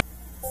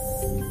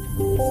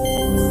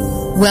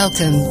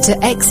Welcome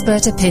to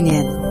Expert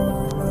Opinion,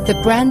 the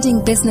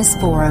branding business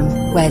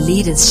forum where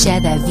leaders share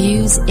their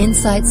views,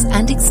 insights,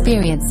 and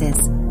experiences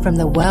from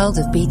the world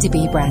of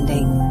B2B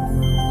branding.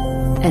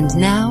 And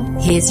now,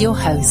 here's your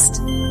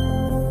host.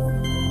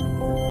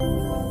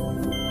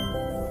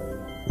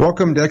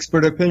 Welcome to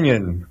Expert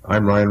Opinion.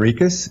 I'm Ryan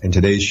Rikas, and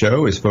today's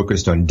show is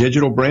focused on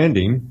digital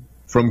branding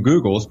from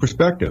Google's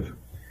perspective.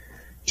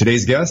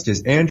 Today's guest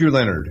is Andrew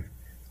Leonard,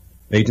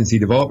 Agency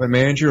Development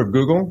Manager of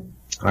Google.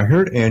 I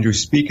heard Andrew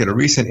speak at a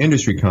recent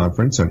industry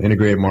conference on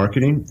integrated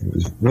marketing. I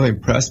was really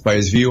impressed by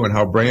his view on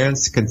how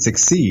brands can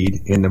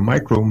succeed in the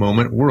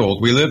micro-moment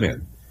world we live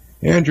in.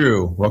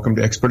 Andrew, welcome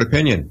to Expert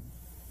Opinion.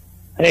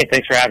 Hey,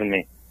 thanks for having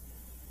me.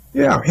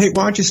 Yeah. Hey,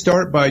 why don't you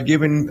start by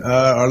giving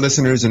our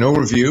listeners an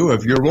overview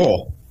of your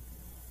role?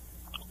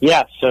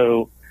 Yeah,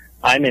 so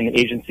I'm an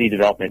agency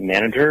development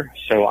manager.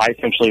 So I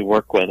essentially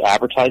work with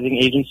advertising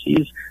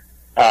agencies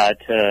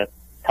to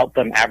help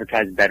them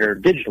advertise better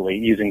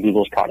digitally using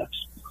Google's products.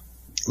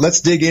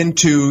 Let's dig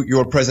into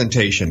your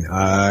presentation.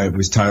 It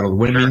was titled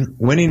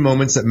Winning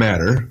Moments That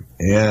Matter.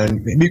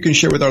 And maybe you can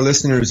share with our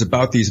listeners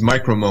about these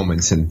micro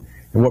moments and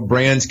what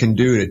brands can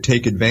do to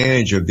take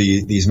advantage of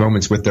these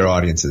moments with their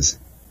audiences.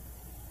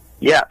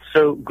 Yeah,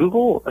 so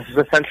Google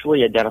has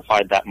essentially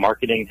identified that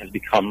marketing has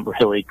become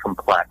really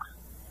complex.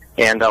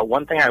 And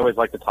one thing I always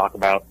like to talk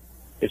about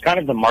is kind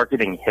of the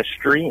marketing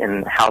history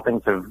and how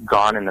things have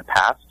gone in the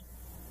past.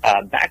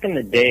 Back in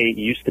the day,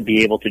 you used to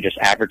be able to just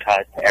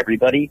advertise to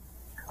everybody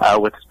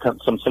with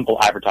some simple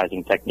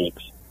advertising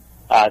techniques.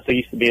 So you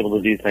used to be able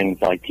to do things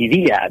like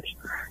TV ads.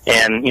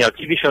 And, you know,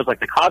 TV shows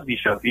like The Cosby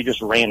Show, if you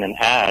just ran an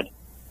ad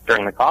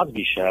during The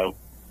Cosby Show,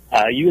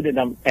 you would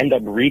end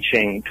up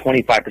reaching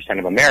 25%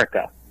 of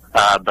America.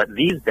 But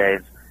these days,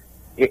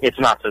 it's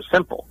not so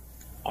simple.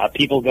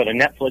 People go to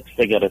Netflix,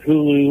 they go to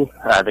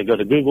Hulu, they go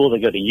to Google, they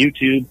go to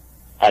YouTube.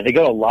 They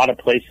go to a lot of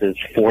places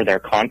for their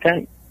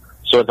content.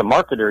 So as a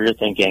marketer, you're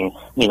thinking,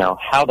 you know,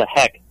 how the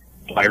heck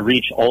do I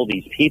reach all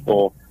these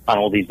people on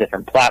all these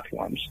different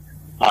platforms?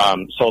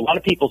 So a lot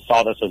of people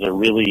saw this as a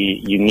really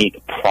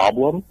unique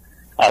problem,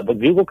 but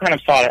Google kind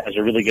of saw it as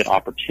a really good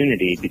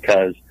opportunity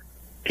because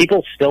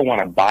people still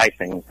want to buy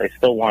things. They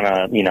still want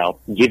to, you know,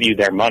 give you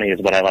their money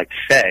is what I like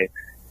to say.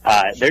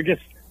 They're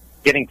just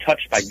getting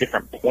touched by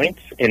different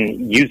points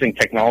and using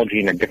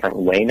technology in a different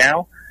way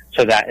now,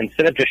 so that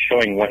instead of just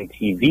showing one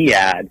TV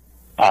ad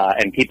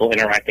and people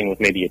interacting with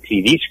maybe a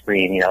TV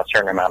screen, you know, a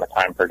certain amount of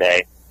time per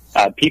day,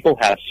 people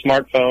have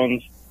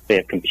smartphones, they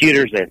have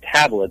computers, they have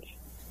tablets,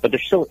 but they're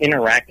still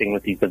interacting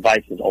with these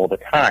devices all the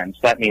time.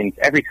 So that means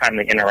every time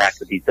they interact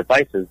with these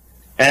devices,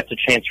 that's a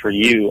chance for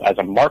you as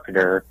a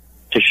marketer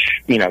to,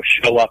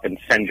 show up and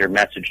send your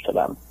message to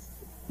them.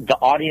 The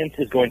audience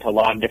is going to a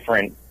lot of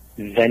different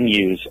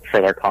venues for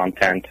their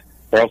content.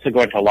 They're also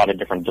going to a lot of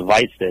different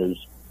devices.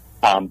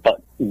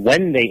 But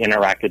when they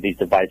interact with these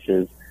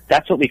devices,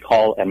 that's what we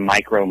call a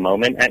micro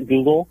moment at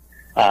Google.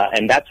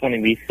 And that's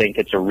when we think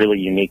it's a really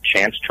unique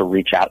chance to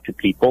reach out to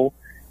people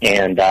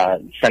and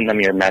send them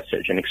your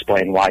message and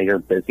explain why your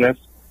business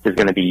is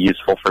going to be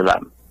useful for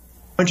them.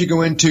 Why don't you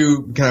go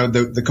into kind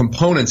of the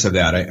components of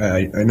that?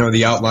 I know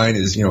the outline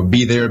is, you know,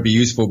 be there, be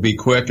useful, be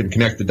quick, and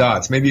connect the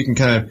dots. Maybe you can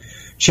kind of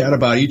chat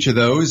about each of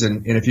those,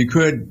 and if you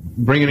could,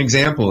 bring an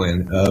example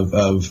in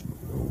of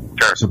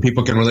Sure. So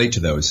people can relate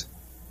to those.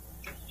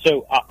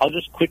 So I'll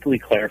just quickly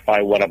clarify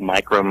what a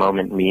micro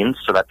moment means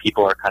so that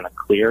people are kind of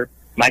clear.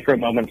 Micro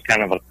moment's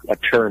kind of a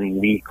term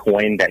we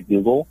coined at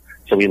Google,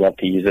 so we love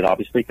to use it,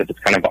 obviously, because it's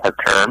kind of our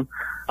term.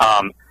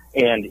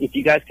 And if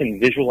you guys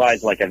can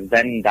visualize like a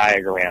Venn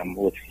diagram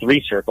with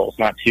 3 circles,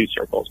 not 2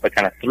 circles, but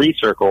kind of 3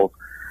 circles,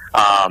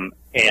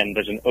 and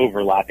there's an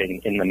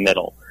overlapping in the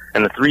middle.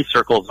 And the 3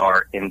 circles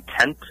are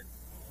intent,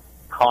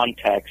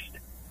 context,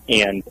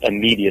 and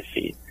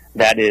immediacy.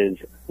 That is,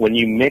 when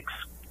you mix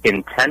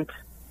intent,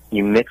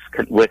 you mix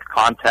with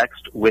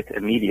context, with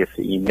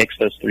immediacy, you mix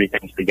those 3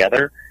 things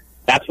together,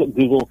 that's what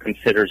Google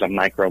considers a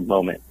micro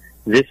moment.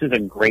 This is a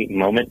great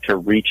moment to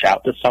reach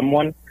out to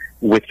someone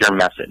with your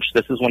message.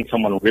 This is when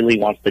someone really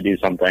wants to do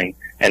something,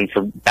 and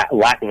for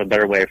lack of a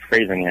better way of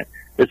phrasing it,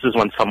 this is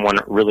when someone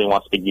really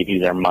wants to give you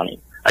their money.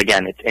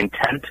 Again, it's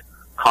intent,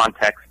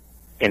 context,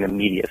 and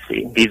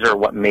immediacy. These are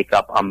what make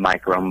up a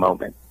micro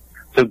moment.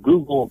 So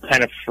Google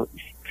kind of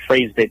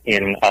phrased it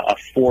in a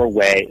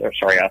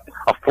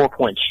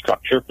 4-point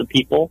structure for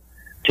people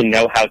to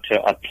know how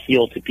to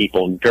appeal to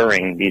people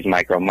during these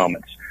micro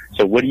moments.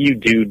 So what do you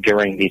do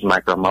during these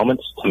micro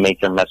moments to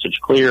make your message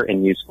clear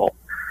and useful?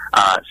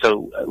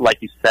 So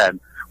like you said,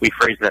 we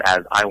phrased it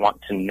as I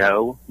want to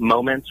know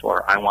moments,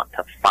 or I want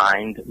to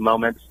find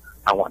moments,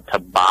 I want to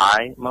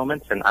buy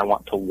moments, and I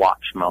want to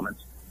watch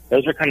moments.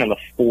 Those are kind of the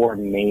 4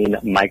 main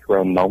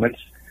micro moments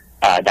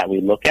that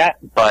we look at,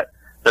 but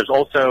there's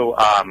also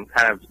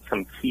kind of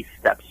some key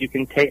steps you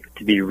can take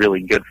to be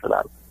really good for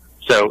them.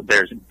 So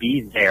there's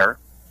be there,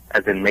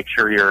 as in make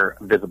sure you're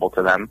visible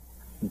to them,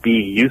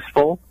 be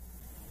useful,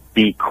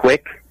 be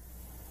quick,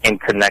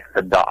 and connect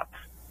the dots.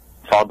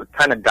 So I'll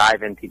kind of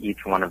dive into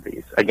each one of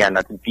these. Again,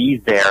 that's be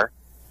there,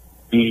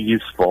 be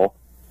useful,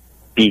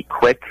 be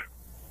quick,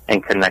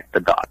 and connect the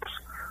dots.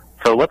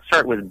 So let's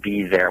start with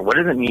be there. What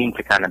does it mean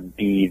to kind of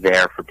be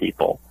there for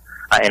people?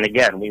 And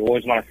again, we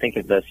always want to think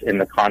of this in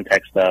the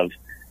context of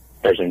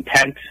there's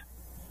intent,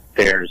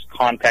 there's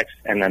context,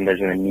 and then there's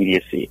an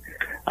immediacy.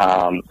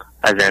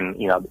 As in,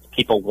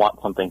 people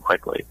want something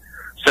quickly.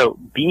 So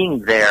being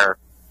there,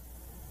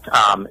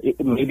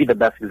 maybe the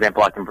best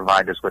example I can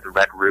provide is with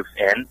Red Roof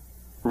Inn.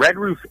 Red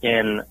Roof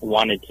Inn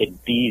wanted to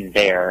be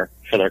there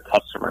for their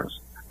customers.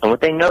 And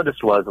what they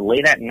noticed was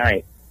late at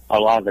night, a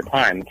lot of the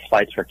time,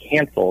 flights are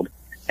canceled,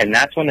 and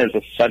that's when there's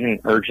a sudden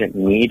urgent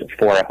need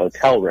for a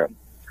hotel room.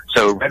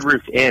 So Red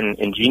Roof Inn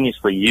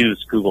ingeniously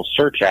used Google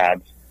search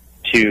ads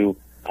to,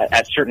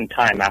 at a certain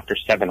time after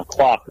 7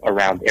 o'clock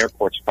around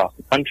airports across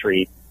the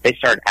country, they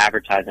started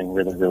advertising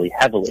really, really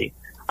heavily.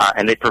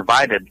 And they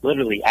provided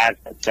literally ads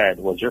that said,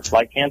 was your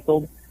flight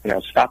canceled?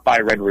 Stop by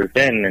Red Roof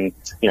Inn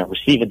and,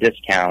 receive a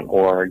discount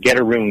or get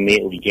a room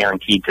immediately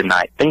guaranteed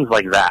tonight, things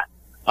like that.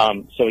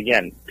 So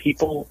again,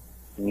 people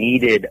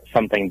needed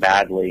something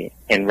badly,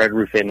 and Red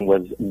Roof Inn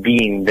was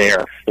being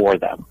there for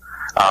them.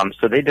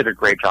 So they did a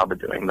great job of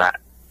doing that.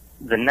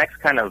 The next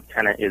kind of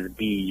tenet is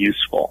be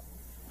useful.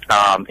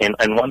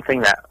 And one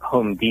thing that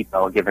Home Depot,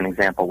 I'll give an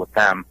example with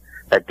them,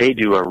 that they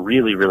do a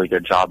really, really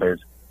good job is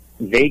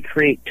they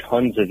create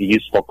tons of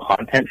useful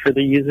content for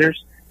the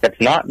users that's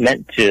not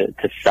meant to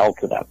sell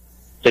to them.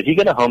 So if you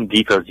go to Home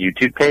Depot's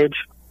YouTube page,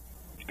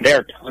 there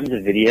are tons of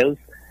videos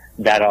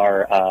that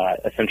are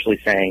essentially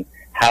saying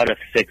how to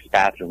fix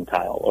bathroom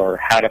tile or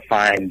how to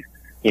find,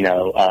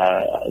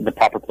 the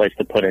proper place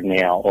to put a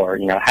nail or,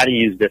 how to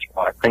use this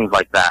product, things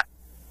like that.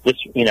 This,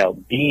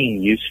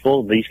 being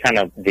useful, these kind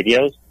of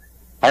videos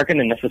aren't going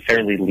to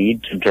necessarily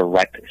lead to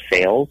direct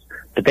sales,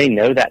 but they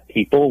know that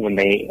people, when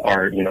they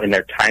are, in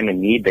their time of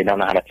need, they don't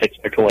know how to fix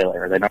their toilet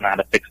or they don't know how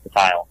to fix the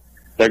tile.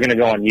 They're going to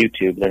go on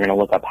YouTube. They're going to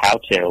look up how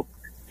to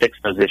fix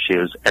those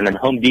issues. And then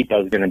Home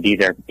Depot is going to be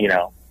there,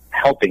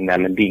 helping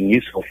them and being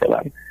useful for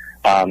them.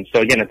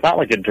 So again, it's not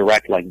like a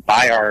direct,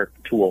 buy our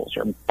tools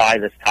or buy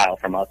this tile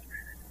from us.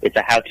 It's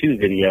a how-to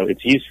video.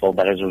 It's useful,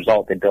 but as a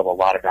result, they build a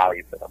lot of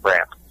value for the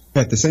brand.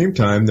 At the same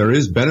time, there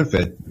is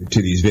benefit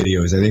to these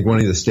videos. I think one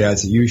of the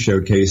stats that you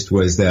showcased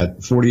was that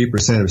 48%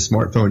 of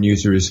smartphone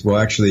users will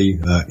actually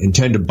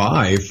intend to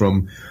buy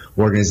from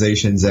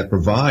organizations that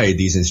provide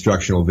these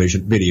instructional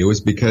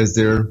videos because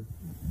they're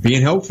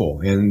being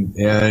helpful and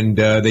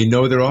they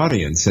know their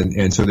audience.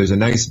 And so there's a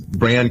nice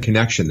brand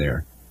connection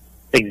there.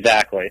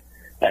 Exactly.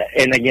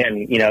 And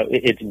again,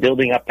 it's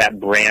building up that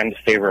brand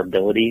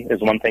favorability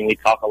is one thing we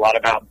talk a lot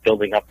about,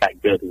 building up that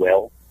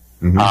goodwill.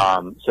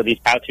 Mm-hmm. So these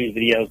how-to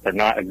videos, they're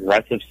not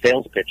aggressive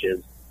sales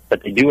pitches,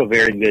 but they do a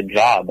very good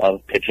job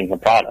of pitching the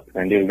product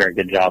and do a very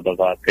good job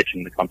of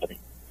pitching the company.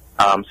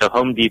 So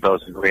Home Depot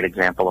is a great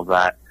example of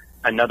that.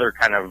 Another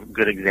kind of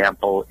good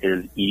example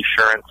is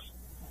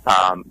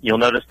Esurance. You'll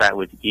notice that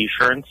with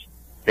Esurance,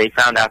 they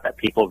found out that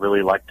people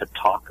really like to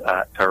talk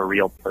to a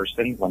real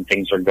person when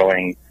things are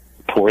going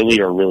poorly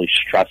or really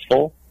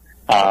stressful.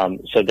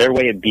 So their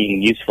way of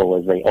being useful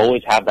is they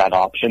always have that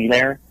option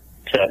there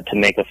to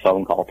make a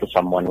phone call to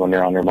someone when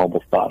you're on your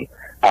mobile phone.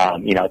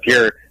 If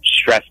you're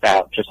stressed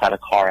out, just had a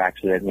car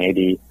accident,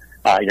 maybe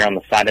you're on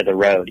the side of the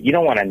road, you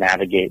don't want to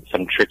navigate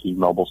some tricky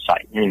mobile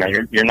site.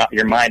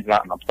 Your mind's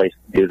not in a place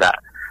to do that.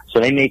 So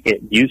they make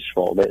it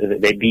useful.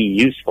 They be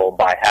useful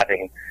by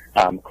having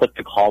click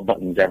to call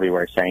buttons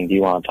everywhere saying, do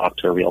you want to talk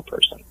to a real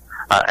person?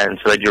 And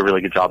so they do a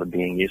really good job of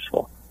being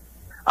useful.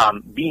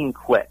 Being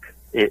quick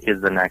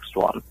is the next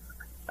one.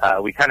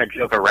 We kind of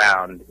joke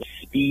around,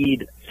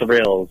 speed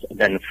thrills,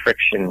 then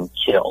friction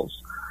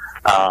kills.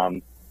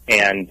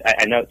 And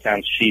I know it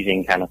sounds cheesy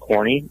and kind of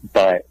corny,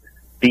 but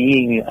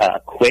being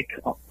quick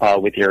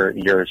with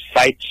your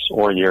sites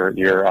or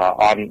your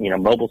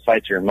on mobile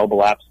sites or your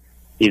mobile apps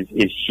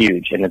is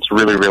huge, and it's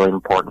really, really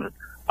important.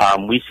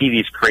 We see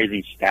these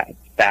crazy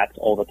stats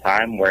all the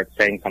time where it's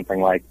saying something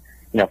like,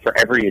 for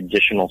every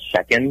additional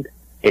second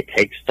it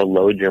takes to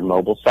load your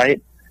mobile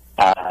site,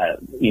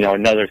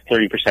 another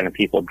 30% of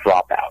people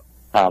drop out.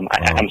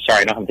 I'm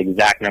sorry, I don't have the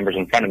exact numbers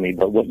in front of me,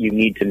 but what you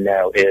need to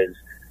know is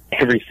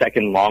every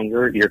second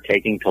longer you're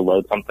taking to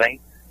load something,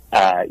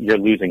 you're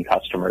losing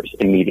customers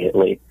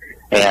immediately.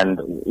 And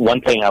one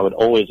thing I would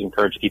always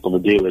encourage people to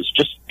do is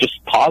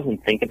just pause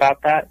and think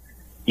about that.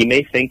 You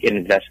may think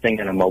investing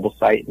in a mobile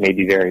site may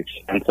be very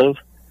expensive,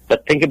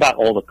 but think about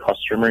all the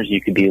customers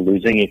you could be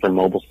losing if your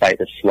mobile site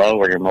is slow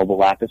or your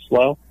mobile app is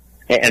slow,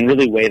 and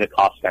really weigh the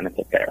cost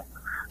benefit there.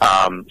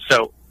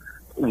 So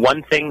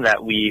one thing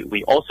that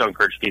we also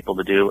encourage people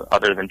to do,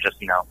 other than just,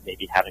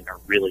 maybe having a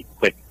really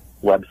quick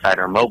website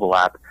or mobile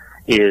app,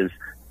 is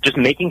just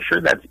making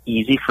sure that's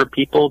easy for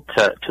people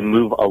to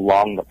move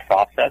along the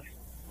process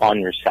on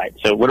your site.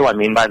 So what do I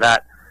mean by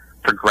that?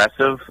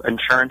 Progressive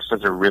Insurance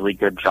does a really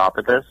good job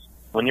of this.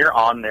 When you're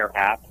on their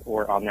app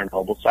or on their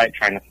mobile site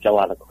trying to fill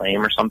out a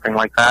claim or something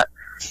like that,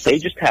 they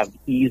just have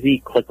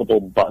easy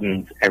clickable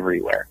buttons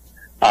everywhere.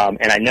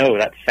 And I know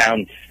that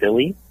sounds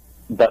silly,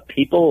 but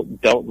people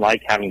don't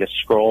like having to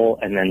scroll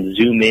and then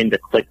zoom in to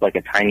click like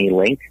a tiny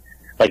link,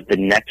 like the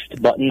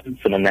next button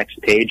for the next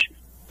page.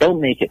 don't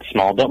make it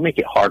small. Don't make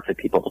it hard for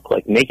people to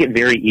click. Make it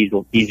very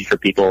easy for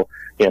people,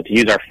 to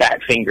use our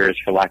fat fingers,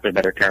 for lack of a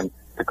better term,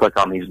 to click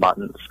on these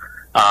buttons.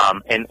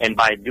 And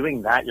by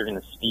doing that, you're going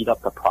to speed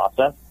up the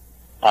process.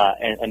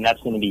 And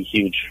that's going to be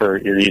huge for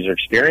your user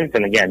experience.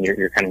 And again,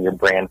 your kind of your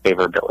brand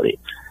favorability.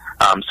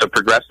 So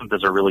Progressive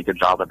does a really good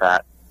job of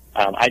that.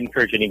 I'd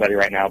encourage anybody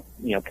right now,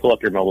 pull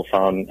up your mobile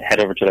phone,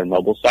 head over to their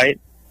mobile site,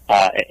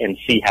 and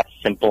see how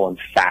simple and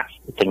fast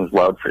things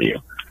load for you.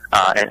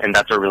 And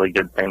that's a really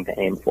good thing to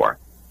aim for.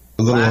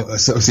 A little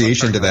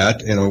association to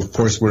that, of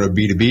course, we're a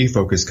B2B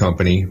focused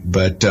company,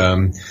 but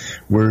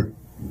we're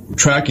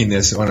tracking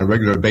this on a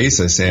regular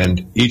basis,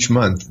 and each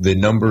month the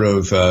number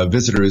of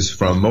visitors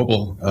from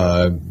mobile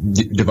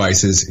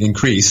devices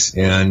increase,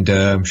 and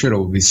I'm sure it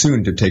will be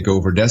soon to take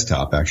over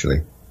desktop,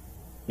 actually.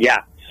 Yeah,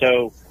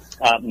 so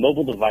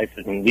mobile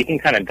devices, and we can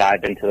kind of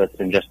dive into this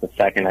in just a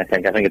second, I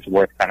think it's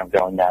worth kind of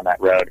going down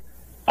that road.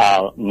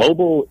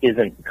 Mobile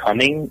isn't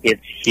coming,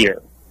 it's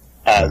here.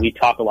 We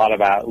talk a lot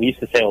about, we used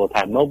to say all the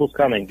time, mobile's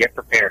coming, get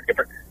prepared.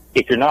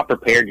 If you're not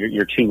prepared,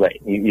 you're too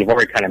late. You've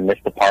already kind of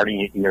missed the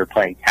party. You're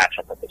playing catch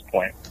up at this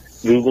point.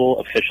 Google,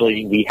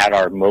 officially, we had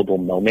our mobile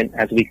moment,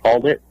 as we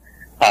called it,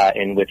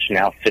 in which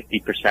now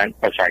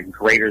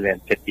greater than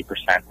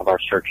 50% of our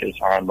searches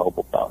are on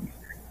mobile phones.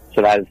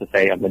 So that is to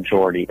say a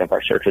majority of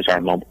our searches are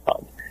on mobile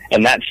phones.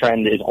 And that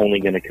trend is only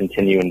going to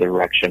continue in the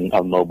direction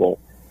of mobile.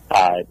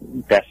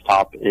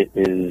 Desktop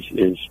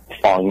is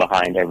falling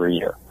behind every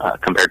year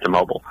compared to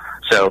mobile.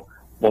 So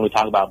when we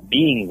talk about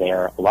being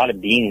there, a lot of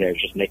being there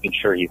is just making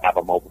sure you have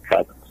a mobile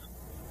presence.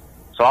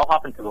 So I'll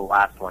hop into the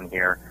last one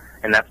here,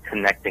 and that's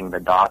connecting the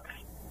dots.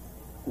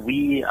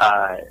 We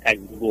at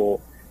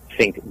Google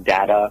think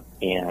data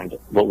and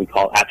what we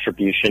call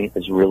attribution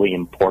is really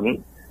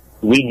important.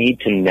 We need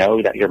to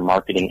know that your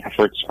marketing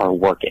efforts are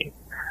working.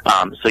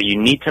 So you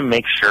need to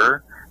make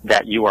sure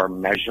that you are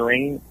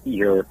measuring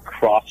your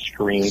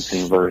cross-screen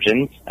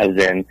conversions, as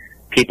in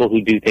people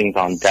who do things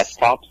on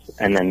desktops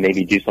and then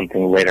maybe do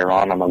something later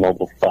on the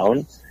mobile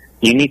phone.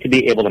 You need to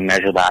be able to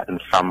measure that in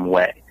some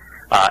way.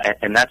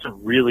 And that's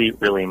really,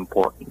 really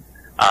important.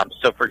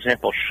 So, for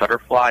example,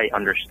 Shutterfly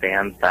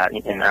understands that,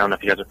 and I don't know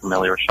if you guys are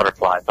familiar with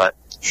Shutterfly, but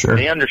sure.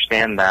 They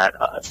understand that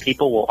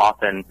people will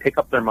often pick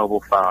up their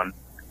mobile phone,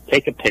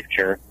 take a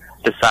picture,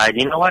 decide,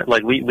 you know what,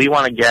 like we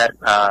want to get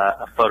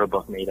a photo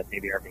book made of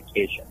maybe our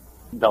vacation.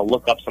 They'll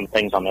look up some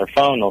things on their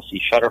phone. They'll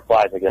see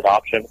Shutterfly as a good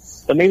option,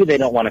 but maybe they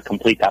don't want to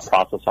complete that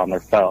process on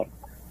their phone.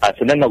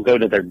 So then they'll go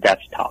to their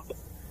desktop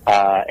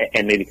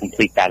and maybe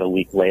complete that a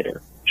week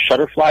later.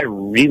 Shutterfly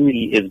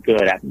really is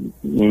good at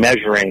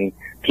measuring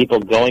people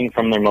going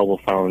from their mobile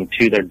phone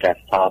to their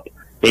desktop,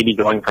 maybe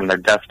going from their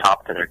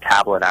desktop to their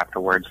tablet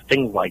afterwards,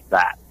 things like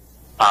that.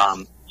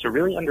 So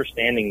really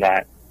understanding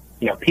that,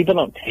 people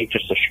don't take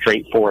just a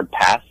straightforward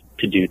path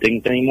to do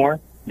things anymore.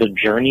 The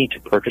journey to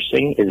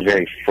purchasing is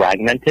very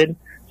fragmented,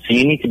 so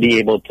you need to be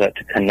able to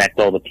connect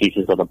all the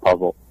pieces of the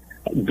puzzle.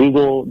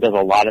 Google does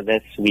a lot of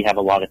this. We have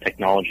a lot of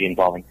technology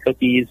involving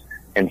cookies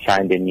and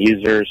signed-in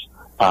users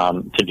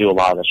to do a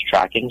lot of this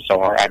tracking,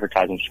 so our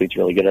advertising suite's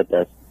really good at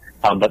this.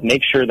 But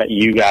make sure that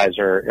you guys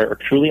are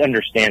truly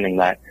understanding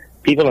that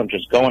people don't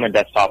just go on a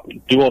desktop,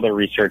 do all their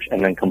research,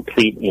 and then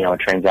complete a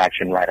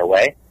transaction right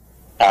away.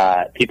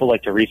 People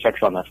like to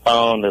research on their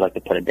phone. They like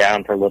to put it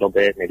down for a little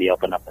bit, maybe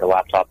open up their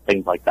laptop,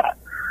 things like that.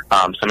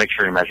 So make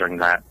sure you're measuring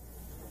that.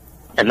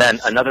 And then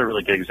another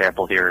really good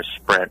example here is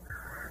Sprint.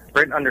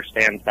 Sprint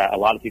understands that a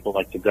lot of people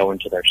like to go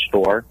into their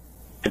store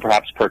to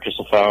perhaps purchase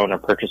a phone or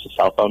purchase a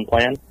cell phone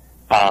plan.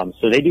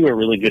 So they do a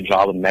really good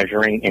job of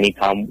measuring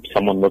anytime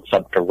someone looks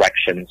up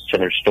directions to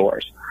their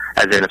stores.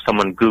 As in, if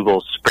someone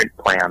Googles Sprint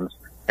plans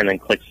and then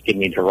clicks give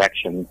me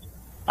directions,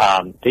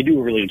 they do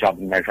a really good job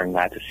of measuring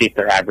that to see if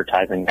their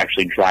advertising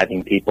actually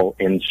driving people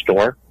in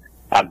store.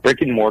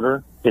 Brick and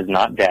mortar is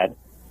not dead.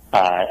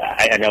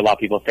 I know a lot of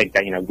people think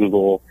that,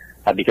 Google,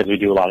 because we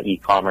do a lot of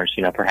e-commerce,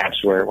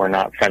 perhaps we're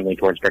not friendly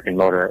towards brick and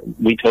mortar.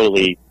 We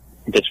totally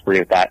disagree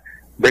with that.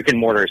 Brick and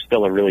mortar is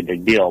still a really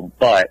big deal,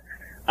 but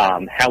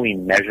how we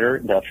measure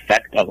the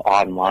effect of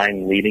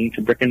online leading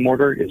to brick and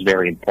mortar is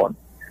very important.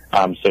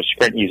 So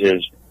Sprint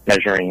uses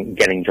measuring,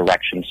 getting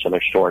directions to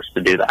their stores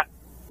to do that.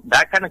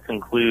 That kind of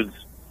concludes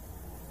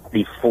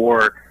the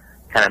 4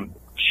 kind of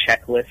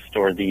checklist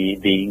or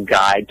the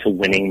guide to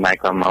winning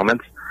micro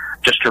moments.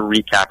 Just to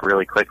recap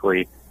really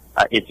quickly,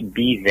 it's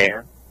be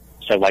there.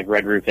 So like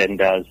Red Roof Inn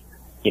does,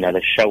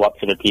 they show up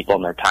for the people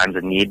in their times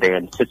of need. They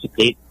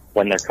anticipate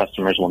when their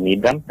customers will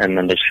need them, and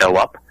then they show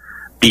up.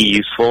 Be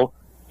useful.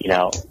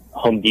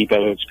 Home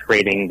Depot is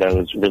creating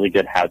those really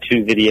good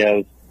how-to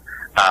videos.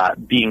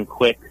 Being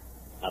quick.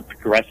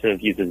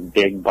 Progressive uses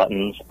big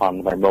buttons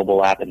on their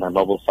mobile app and their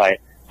mobile site,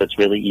 so it's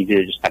really easy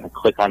to just kind of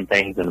click on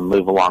things and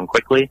move along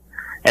quickly.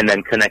 And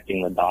then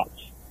connecting the dots.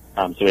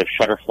 So we have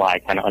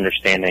Shutterfly kind of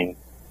understanding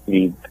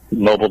the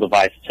mobile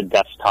device to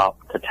desktop,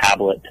 to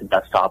tablet, to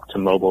desktop, to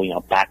mobile,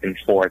 back and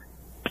forth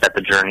at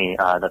the journey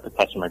that the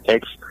customer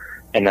takes.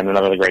 And then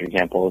another great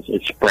example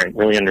is Sprint,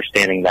 really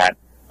understanding that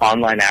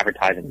online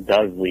advertising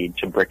does lead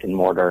to brick and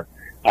mortar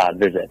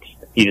visits.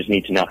 You just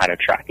need to know how to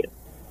track it.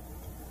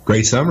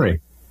 Great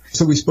summary.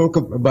 So we spoke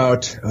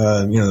about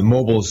the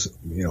mobile's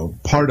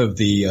part of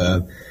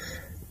the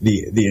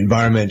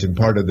environment and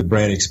part of the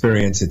brand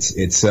experience.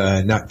 It's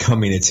not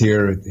coming, it's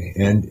here,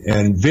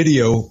 and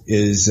video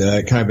is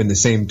kind of in the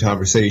same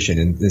conversation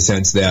in the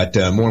sense that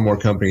more and more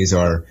companies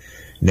are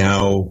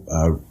now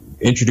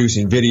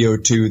introducing video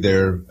to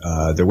their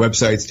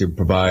websites to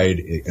provide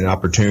an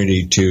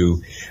opportunity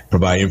to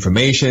provide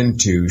information,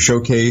 to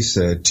showcase,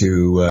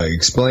 to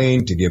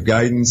explain, to give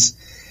guidance.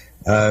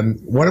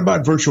 What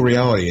about virtual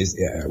reality?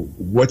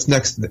 What's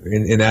next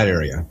in that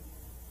area?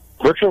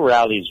 Virtual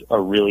reality is a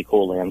really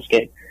cool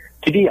landscape.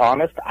 To be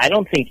honest, I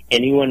don't think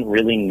anyone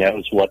really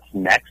knows what's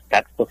next.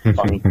 That's the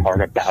fun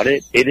part about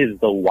it. It is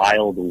the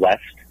Wild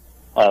West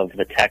of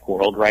the tech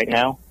world right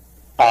now.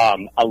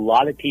 A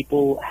lot of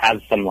people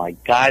have some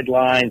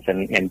guidelines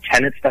and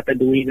tenets that they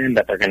believe in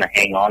that they're going to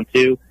hang on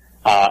to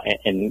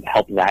and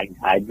help that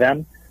guide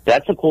them.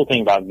 That's the cool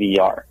thing about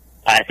VR.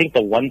 I think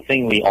the one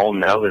thing we all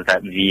know is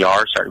that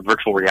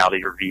virtual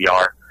reality or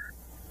VR,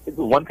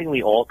 the one thing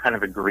we all kind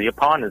of agree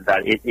upon is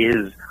that it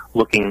is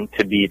looking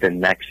to be the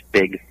next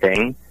big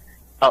thing.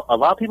 A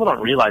lot of people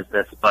don't realize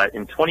this, but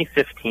in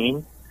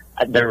 2015,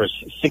 there was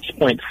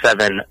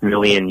 6.7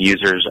 million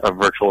users of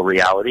virtual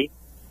reality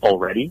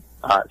already.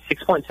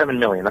 6.7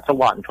 million, that's a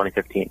lot in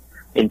 2015.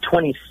 In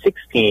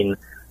 2016,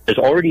 there's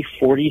already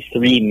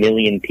 43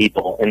 million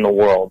people in the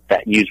world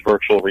that use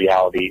virtual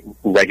reality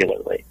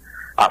regularly.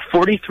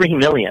 43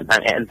 million,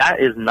 and that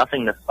is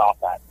nothing to stop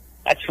that.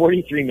 That's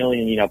 43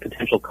 million,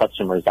 potential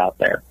customers out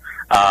there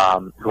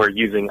who are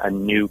using a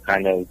new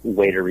kind of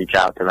way to reach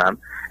out to them.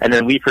 And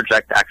then we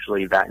project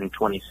actually that in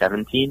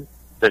 2017,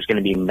 there's going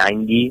to be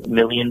 90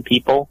 million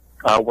people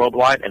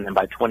worldwide, and then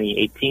by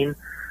 2018,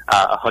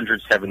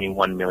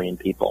 171 million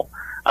people.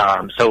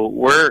 So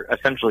we're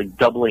essentially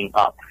doubling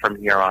up from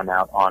here on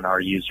out on our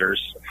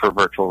users for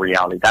virtual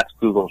reality. That's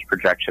Google's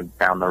projection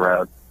down the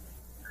road.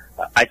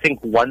 I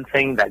think one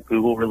thing that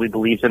Google really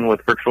believes in with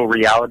virtual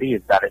reality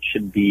is that it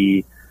should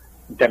be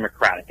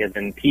democratic, as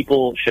in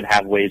people should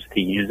have ways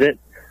to use it,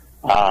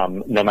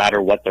 no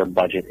matter what their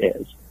budget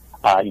is.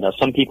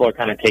 Some people are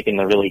kind of taking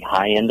the really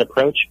high-end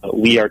approach, but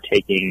we are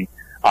taking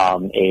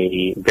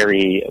a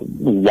very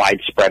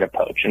widespread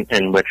approach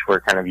in which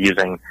we're kind of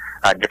using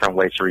different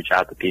ways to reach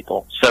out to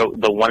people. So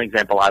the one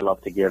example I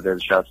love to give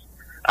is just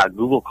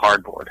Google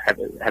Cardboard.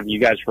 Have you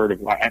guys heard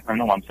of, I don't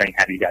know why I'm saying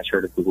have you guys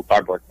heard of Google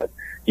Cardboard, but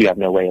you have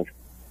no way of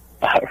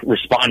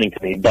responding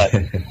to me. But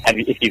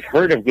if you've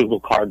heard of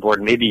Google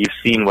Cardboard, maybe you've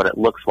seen what it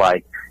looks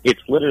like.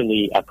 It's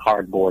literally a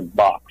cardboard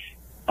box.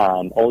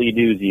 All you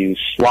do is you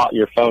slot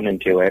your phone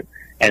into it,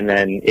 and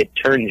then it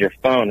turns your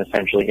phone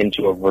essentially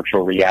into a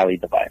virtual reality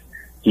device.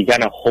 So you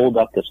kind of hold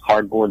up this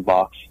cardboard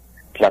box.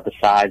 It's about the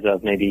size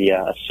of maybe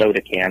a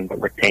soda can,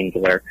 but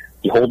rectangular.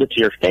 You hold it to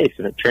your face,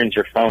 and it turns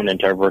your phone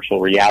into a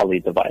virtual reality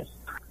device.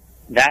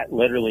 That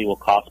literally will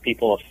cost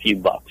people a few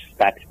bucks.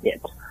 That's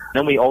it.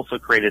 Then we also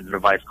created a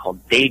device called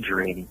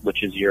Daydream,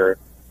 which is your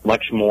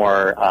much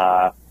more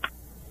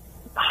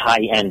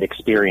high-end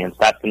experience.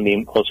 That's going to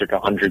be closer to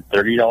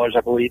 $130,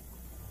 I believe.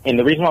 And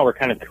the reason why we're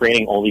kind of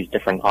creating all these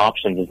different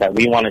options is that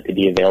we want it to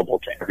be available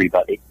to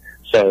everybody.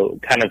 So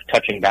kind of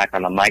touching back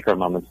on the micro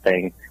moments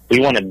thing, we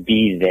want to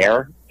be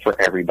there for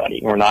everybody.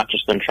 We're not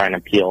just trying to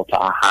appeal to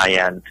a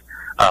high-end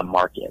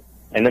market.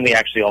 And then we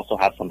actually also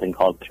have something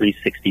called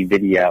 360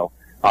 video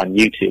on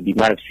YouTube. You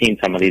might have seen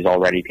some of these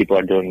already. People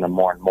are doing them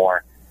more and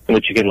more, in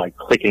which you can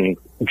click and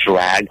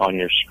drag on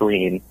your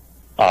screen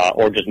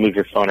or just move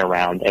your phone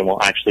around, and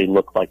will actually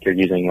look like you're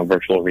using a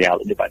virtual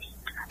reality device.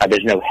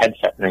 There's no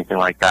headset or anything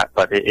like that,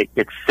 but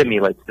it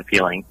simulates the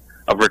feeling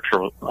of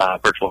virtual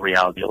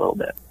reality a little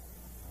bit.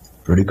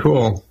 Pretty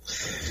cool.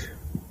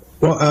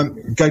 Well,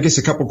 I guess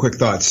a couple quick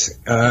thoughts.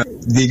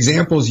 The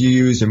examples you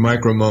used in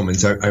micro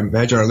moments, I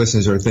imagine our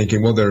listeners are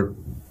thinking, well, they're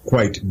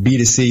quite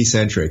B2C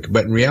centric,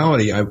 but in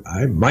reality,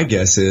 my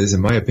guess is,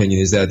 in my opinion,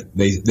 is that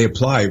they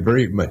apply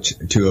very much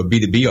to a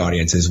B2B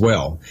audience as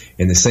well,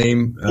 in the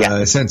same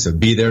sense of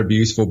be there, be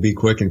useful, be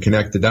quick, and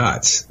connect the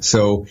dots.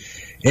 So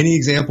any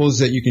examples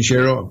that you can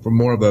share from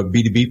more of a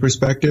B2B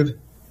perspective?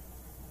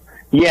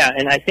 Yeah,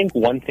 and I think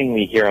one thing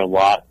we hear a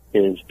lot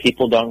is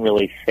people don't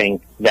really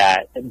think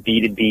that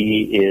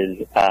B2B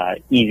is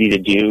easy to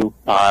do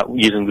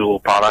using Google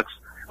products.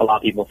 A lot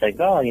of people think,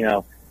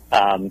 B2C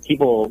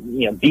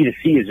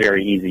is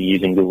very easy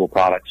using Google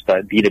products,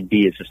 but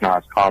B2B is just not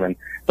as common.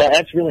 But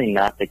that's really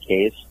not the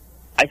case.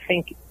 I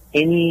think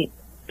any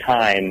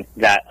time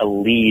that a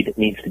lead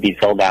needs to be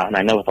filled out, and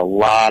I know with a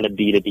lot of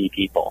B2B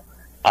people,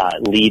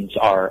 leads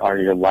are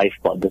your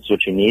lifeblood. That's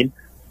what you need.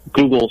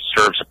 Google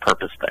serves a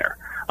purpose there.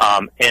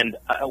 And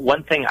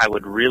one thing I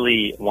would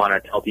really want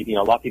to tell people,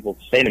 a lot of people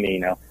say to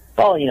me,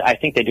 I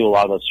think they do a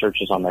lot of those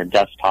searches on their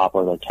desktop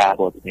or their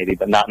tablet maybe,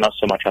 but not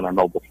so much on their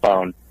mobile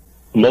phone.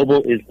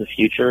 Mobile is the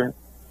future.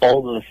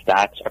 All of the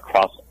stats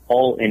across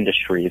all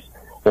industries,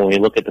 when we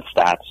look at the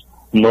stats,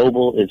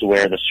 mobile is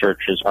where the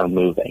searches are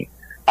moving.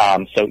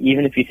 So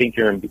even if you think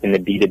you're in the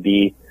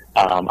B2B,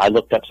 I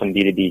looked up some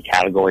B2B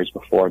categories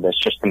before this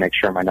just to make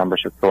sure my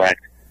numbers are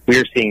correct. we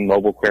are seeing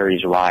mobile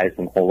queries rise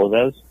in all of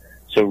those.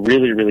 So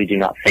really, really do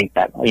not think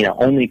that,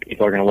 only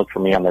people are going to look for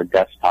me on their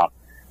desktop.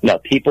 No,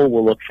 people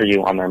will look for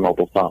you on their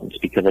mobile phones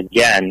because,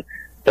 again,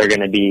 they're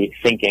going to be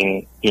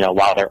thinking,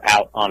 while they're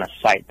out on a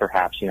site,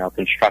 perhaps,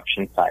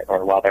 construction site,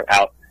 or while they're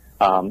out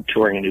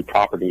touring a new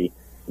property,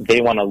 they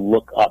want to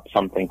look up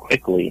something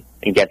quickly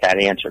and get that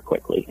answer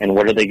quickly. And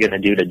what are they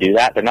going to do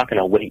that? They're not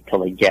going to wait till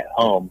they get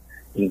home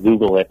and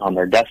Google it on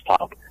their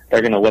desktop.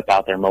 They're going to whip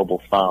out their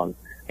mobile phone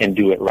and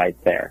do it right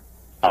there.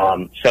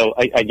 So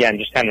again,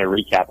 just kind of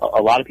recap,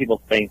 a lot of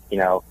people think,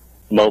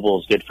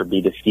 mobile is good for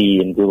B2C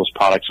and Google's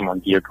products are more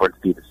geared towards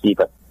B2C,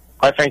 but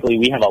quite frankly,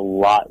 we have a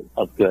lot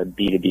of good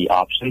B2B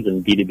options,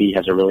 and B2B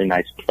has a really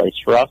nice place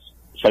for us.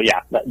 So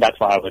yeah, that's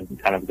why I would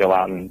kind of go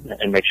out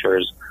and make sure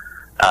it's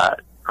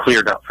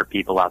cleared up for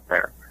people out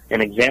there.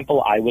 An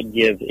example I would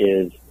give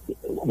is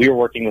we were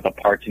working with a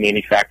parts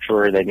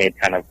manufacturer. They made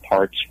kind of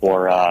parts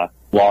for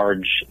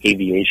large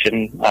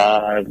aviation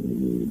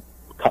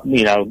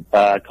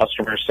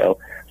customers, so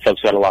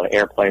folks who had a lot of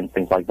airplanes,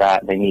 things like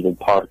that, they needed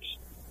parts.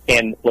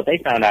 And what they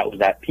found out was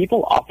that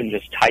people often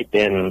just type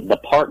in the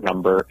part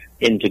number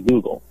into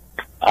Google.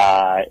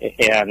 So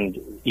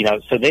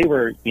they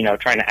were,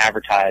 trying to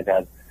advertise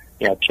as,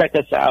 check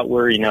us out,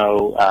 we're,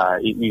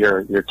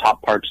 your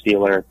top parts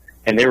dealer.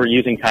 And they were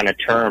using kind of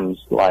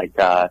terms like,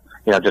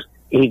 just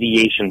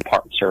aviation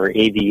parts or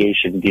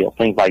aviation deal,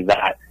 things like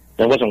that.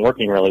 And it wasn't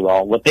working really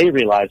well. What they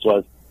realized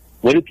was,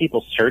 what do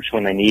people search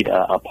when they need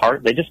a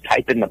part? They just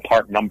type in the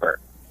part number.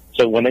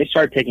 So when they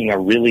started taking a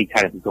really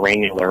kind of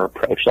granular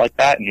approach like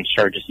that and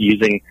started just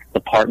using the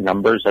part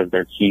numbers as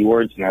their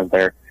keywords and as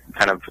their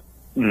kind of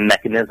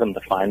mechanism to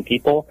find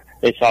people,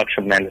 they saw a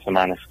tremendous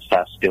amount of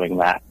success doing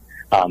that.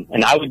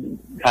 And I would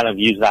kind of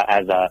use that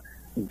as a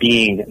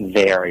being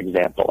there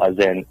example, as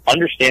in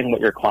understand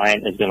what your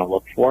client is going to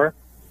look for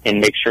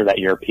and make sure that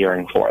you're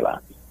appearing for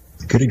that.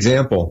 Good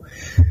example.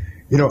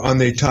 On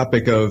the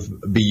topic of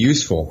be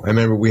useful, I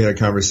remember we had a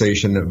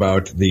conversation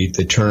about the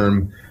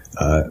term,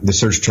 the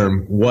search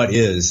term, what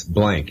is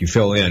blank? You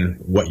fill in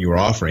what you're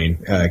offering.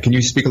 Can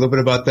you speak a little bit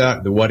about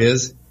that, the what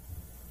is?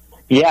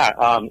 Yeah,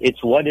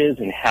 it's what is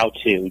and how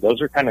to.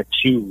 Those are kind of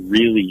two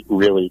really,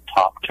 really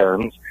top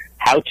terms.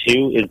 How to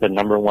is the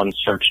number one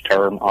search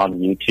term on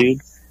YouTube.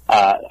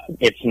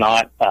 It's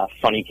not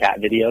funny cat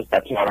videos.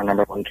 That's not our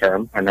number one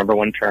term. Our number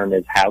one term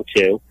is how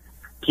to.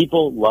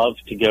 People love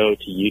to go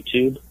to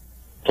YouTube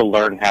to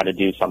learn how to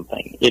do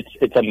something.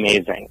 It's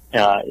amazing.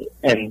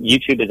 And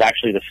YouTube is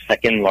actually the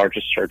second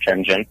largest search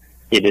engine.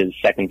 It is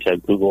second to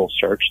Google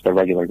search, the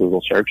regular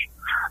Google search.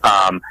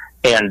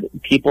 And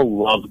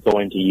people love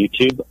going to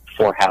YouTube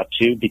for how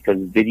to because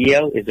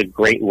video is a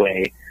great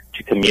way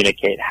to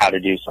communicate how to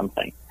do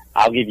something.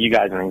 I'll give you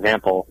guys an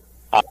example.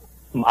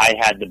 I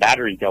had the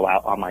battery go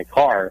out on my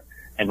car,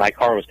 and my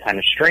car was kind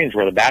of strange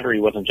where the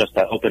battery wasn't just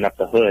to open up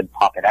the hood,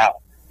 pop it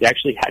out. You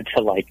actually had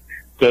to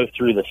go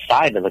through the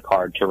side of the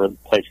car to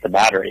replace the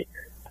battery.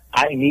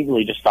 I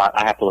immediately just thought,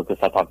 I have to look this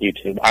up on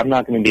YouTube. I'm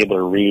not going to be able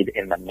to read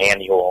in the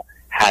manual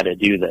how to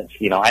do this.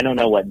 I don't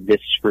know what this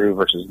screw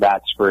versus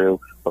that screw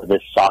or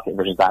this socket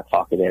versus that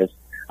socket is.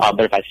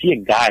 But if I see a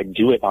guy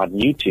do it on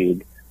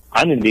YouTube,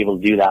 I'm going to be able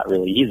to do that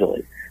really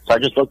easily. So I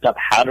just looked up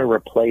how to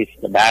replace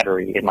the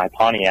battery in my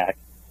Pontiac.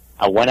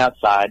 I went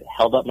outside,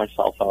 held up my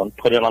cell phone,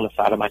 put it on the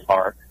side of my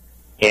car,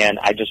 and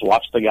I just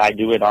watched the guy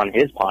do it on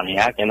his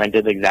Pontiac, and I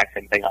did the exact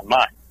same thing on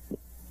mine.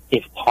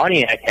 If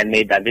Pontiac had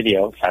made that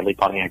video, sadly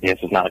Pontiac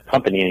is not a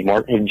company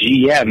anymore, if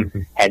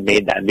GM had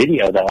made that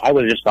video, though, I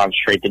would have just gone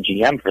straight to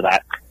GM for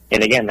that.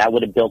 And again, that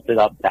would have built it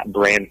up, that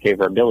brand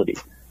favorability.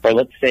 Or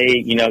let's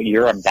say,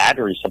 you're a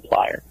battery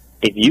supplier.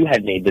 If you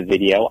had made the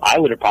video, I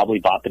would have probably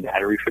bought the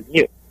battery from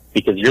you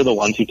because you're the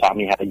ones who taught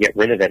me how to get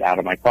rid of it out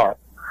of my car.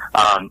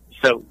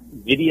 So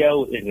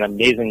video is an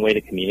amazing way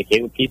to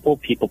communicate with people.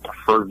 People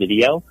prefer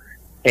video.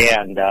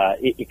 And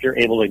if you're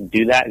able to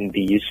do that and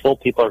be useful,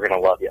 people are going to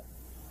love you.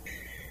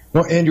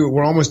 Well, Andrew,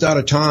 we're almost out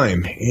of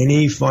time.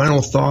 Any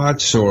final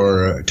thoughts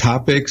or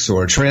topics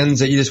or trends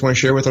that you just want to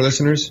share with our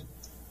listeners?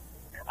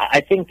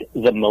 I think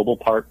the mobile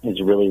part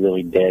is really,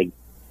 really big.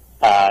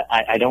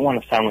 I don't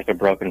want to sound like a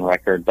broken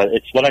record, but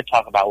it's what I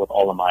talk about with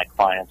all of my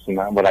clients and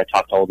what I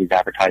talk to all these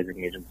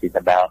advertising agencies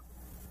about.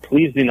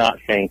 Please do not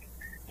think,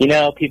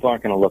 people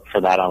aren't going to look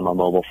for that on my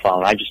mobile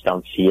phone. I just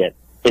don't see it.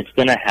 It's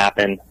going to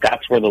happen.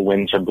 That's where the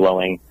winds are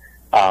blowing.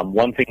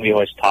 One thing we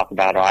always talk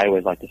about, or I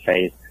always like to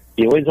say, is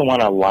you always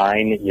want to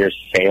align your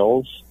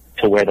sales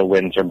to where the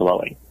winds are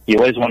blowing. You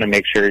always want to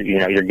make sure,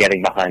 you're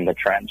getting behind the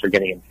trends or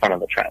getting in front of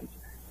the trends.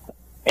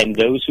 And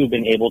those who've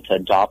been able to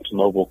adopt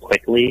mobile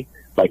quickly,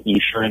 like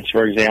Esurance,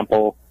 for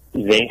example,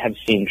 they have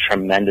seen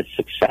tremendous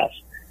success.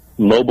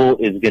 Mobile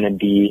is going to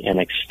be an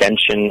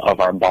extension of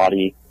our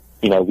body.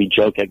 We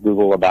joke at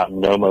Google about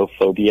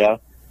nomophobia,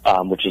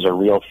 which is a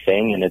real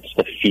thing, and it's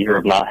the fear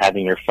of not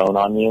having your phone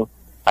on you.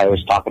 I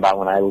always talk about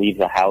when I leave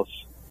the house,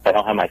 if I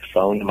don't have my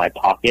phone in my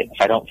pocket, if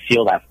I don't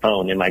feel that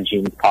phone in my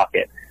jeans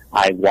pocket,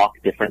 I walk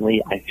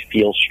differently. I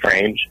feel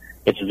strange.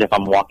 It's as if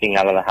I'm walking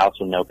out of the house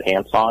with no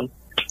pants on.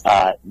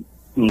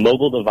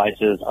 Mobile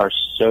devices are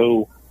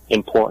so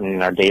important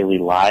in our daily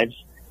lives.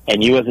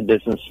 And you as a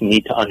business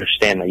need to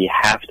understand that you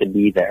have to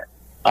be there.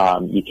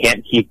 You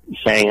can't keep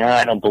saying,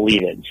 I don't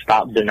believe it.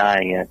 Stop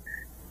denying it.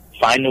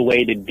 Find a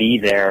way to be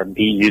there,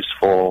 be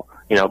useful,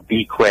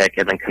 be quick,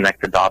 and then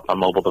connect the dots on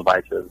mobile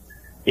devices.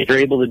 If you're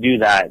able to do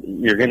that,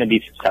 you're going to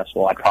be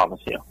successful, I promise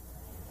you.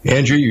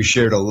 Andrew, you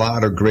shared a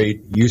lot of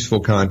great,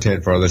 useful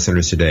content for our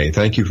listeners today.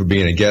 Thank you for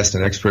being a guest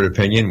on Expert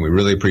Opinion. We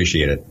really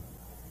appreciate it.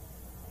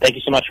 Thank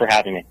you so much for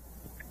having me.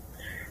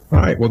 All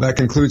right, well, that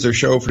concludes our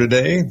show for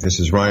today. This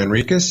is Ryan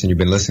Rikas, and you've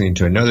been listening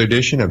to another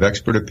edition of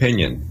Expert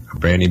Opinion, a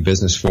branding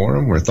business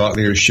forum where thought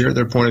leaders share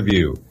their point of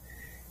view.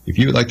 If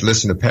you would like to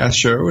listen to past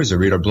shows or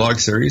read our blog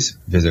series,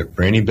 visit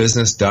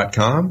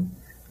brandingbusiness.com.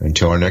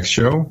 Until our next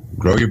show,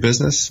 grow your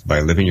business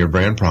by living your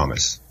brand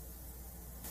promise.